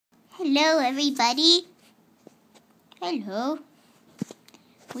Hello, everybody. Hello.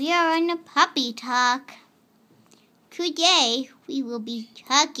 We are on a puppy talk. Today, we will be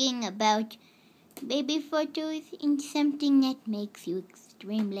talking about baby photos and something that makes you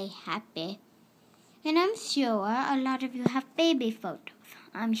extremely happy. And I'm sure a lot of you have baby photos.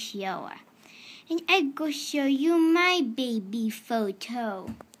 I'm sure. And I'm going to show you my baby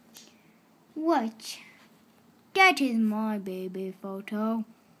photo. Watch. That is my baby photo.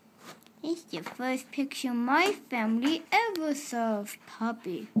 It's the first picture my family ever saw of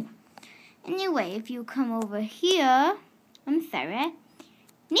Puppy. Anyway, if you come over here, I'm sorry.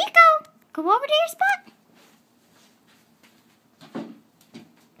 Nico, go over to your spot.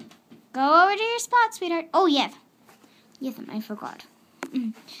 Go over to your spot, sweetheart. Oh, yes. Yes, I forgot.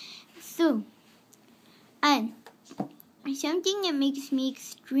 So, something that makes me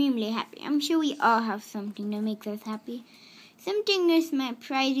extremely happy. I'm sure we all have something that makes us happy. Something that's my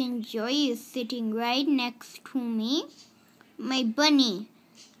pride and joy is sitting right next to me. My bunny.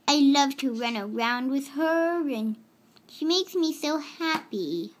 I love to run around with her and she makes me so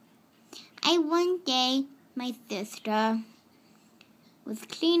happy. One day, my sister was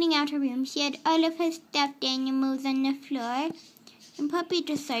cleaning out her room. She had all of her stuffed animals on the floor. And Puppy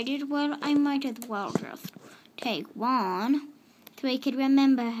decided, well, I might as well just take one so I could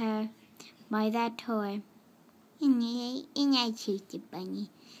remember her by that toy. And I choose the bunny.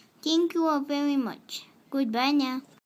 Thank you all very much. Goodbye now.